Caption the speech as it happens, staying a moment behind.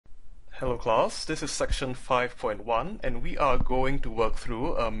Hello class, this is section 5.1 and we are going to work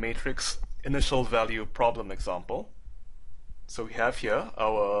through a matrix initial value problem example. So we have here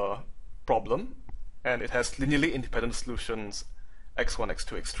our problem and it has linearly independent solutions x1,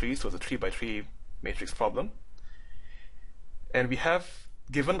 x2, x3, so it's a 3 by 3 matrix problem. And we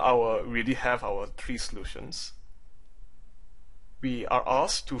already have our three solutions. We are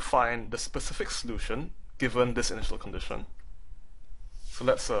asked to find the specific solution given this initial condition. So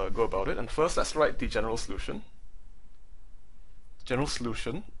let's go about it, and first let's write the general solution. The general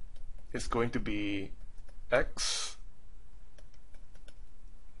solution is going to be x,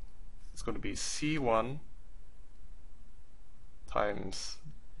 it's going to be C1 times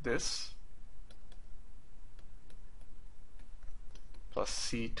this plus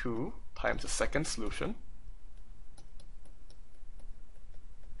C2 times the second solution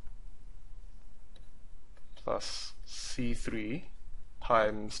plus C3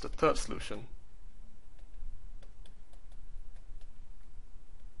 times the third solution.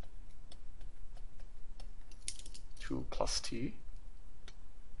 Two plus t.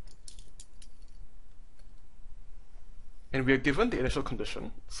 And we are given the initial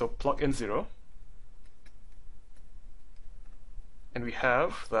condition, so plug in 0. And we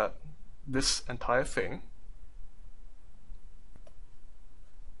have that this entire thing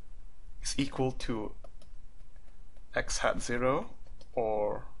is equal to x hat 0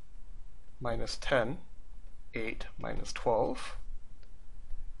 or minus 10, 8 minus 12.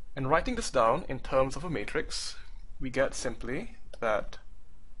 And writing this down in terms of a matrix, we get simply that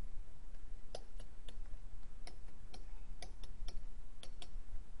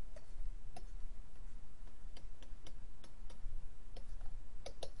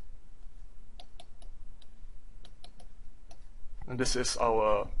and this is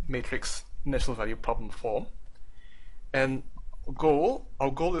our matrix initial value problem form. And our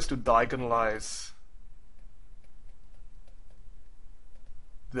goal is to diagonalize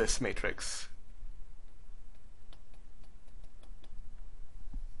this matrix.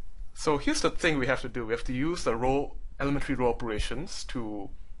 So here's the thing we have to do. We have to use the elementary row operations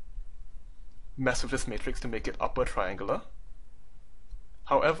to mess with this matrix to make it upper triangular.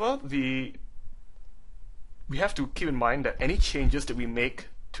 However, we have to keep in mind that any changes that we make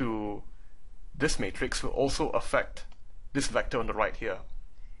to this matrix will also affect this vector on the right here.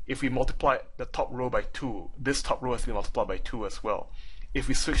 If we multiply the top row by 2, this top row has to be multiplied by 2 as well. If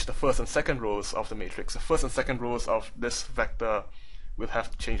we switch the first and second rows of the matrix, the first and second rows of this vector will have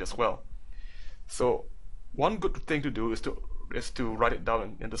to change as well. So one good thing to do is to write it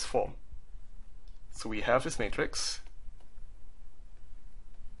down in this form. So we have this matrix,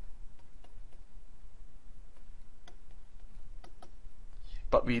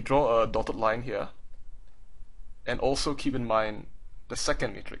 but we draw a dotted line here. And also keep in mind the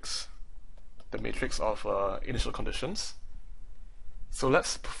second matrix, the matrix of initial conditions. So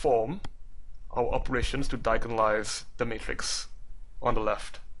let's perform our operations to diagonalize the matrix on the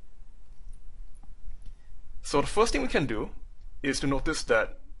left. So the first thing we can do is to notice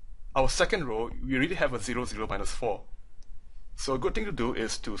that our second row, we really have a 0, 0, minus 4. So a good thing to do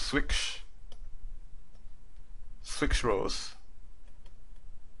is to switch rows,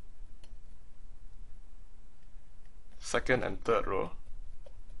 second and third row.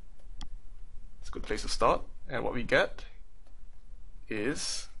 It's a good place to start. And what we get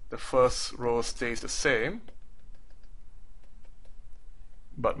is the first row stays the same,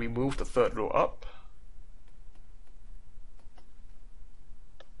 but we move the third row up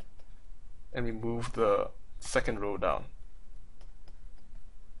and we move the second row down.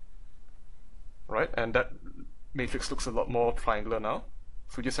 Right, and that matrix looks a lot more triangular now.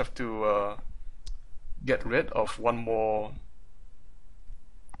 So we just have to get rid of one more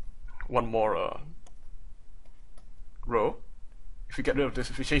row. If we get rid of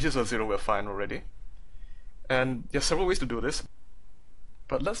this, if we change this to 0, we're fine already. And there are several ways to do this,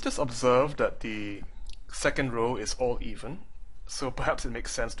 but let's just observe that the second row is all even, so perhaps it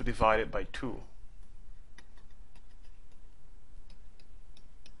makes sense to divide it by 2.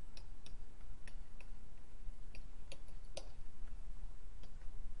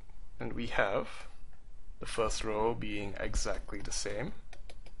 And we have the first row being exactly the same,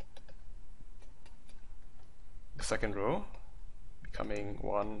 the second row becoming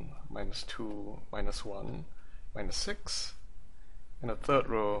 1, minus 2, minus 1, minus 6, and the third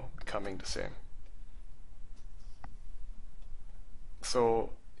row becoming the same.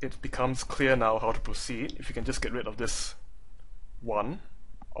 So it becomes clear now how to proceed. If you can just get rid of this 1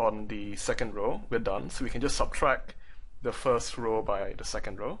 on the second row, we're done. So we can just subtract the first row by the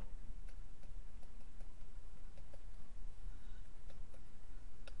second row.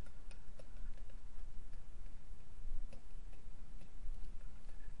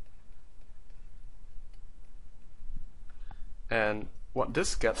 And what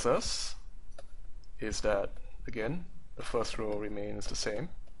this gets us is that, again, the first row remains the same.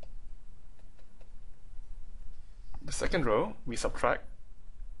 The second row, we subtract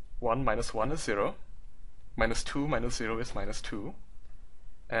 1 minus 1 is 0, minus 2 minus 0 is minus 2,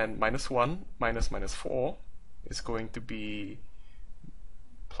 and minus 1 minus minus 4 is going to be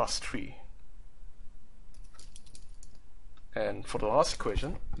plus 3. And for the last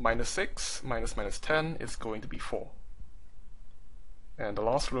equation, minus 6 minus minus 10 is going to be 4. And the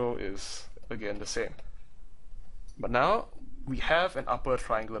last row is again the same. But now we have an upper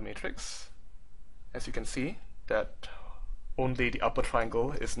triangular matrix. As you can see, that only the upper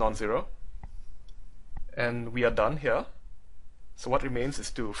triangle is non-zero. And we are done here. So what remains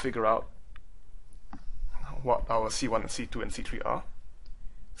is to figure out what our C1 and C2 and C3 are.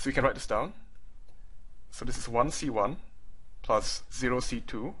 So we can write this down. So this is 1 C1 plus 0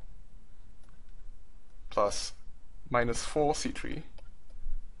 C2 plus minus 4 C3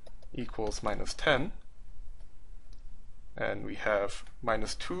 equals minus 10. And we have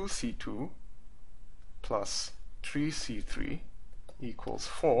minus 2 C2 plus 3 C3 equals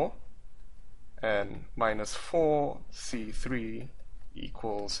 4. And minus 4 C3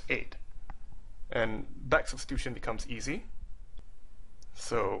 equals 8. And back substitution becomes easy.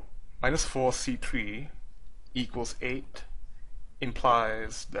 So minus 4 C3 equals 8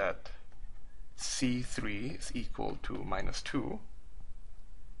 implies that C3 is equal to minus 2.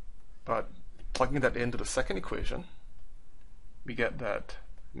 But plugging that into the second equation, we get that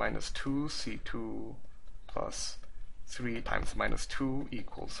minus 2 C2 plus 3 times minus 2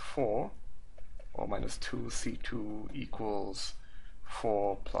 equals 4. Or minus 2 C2 equals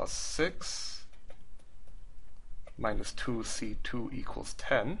 4 plus 6, minus 2 C2 equals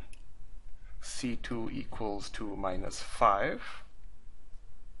 10, C2 equals to minus 5,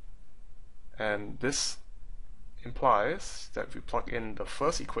 and this implies that if we plug in the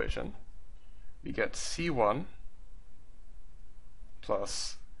first equation, we get C1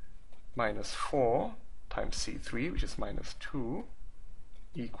 plus minus 4 times C3, which is minus 2,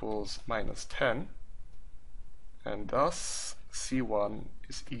 equals minus 10, and thus C1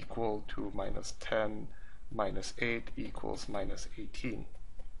 is equal to minus 10 minus 8 equals minus 18.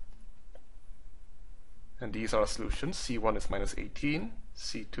 And these are our solutions. C1 is minus 18,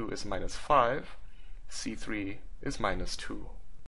 C2 is minus 5, C3 is minus 2.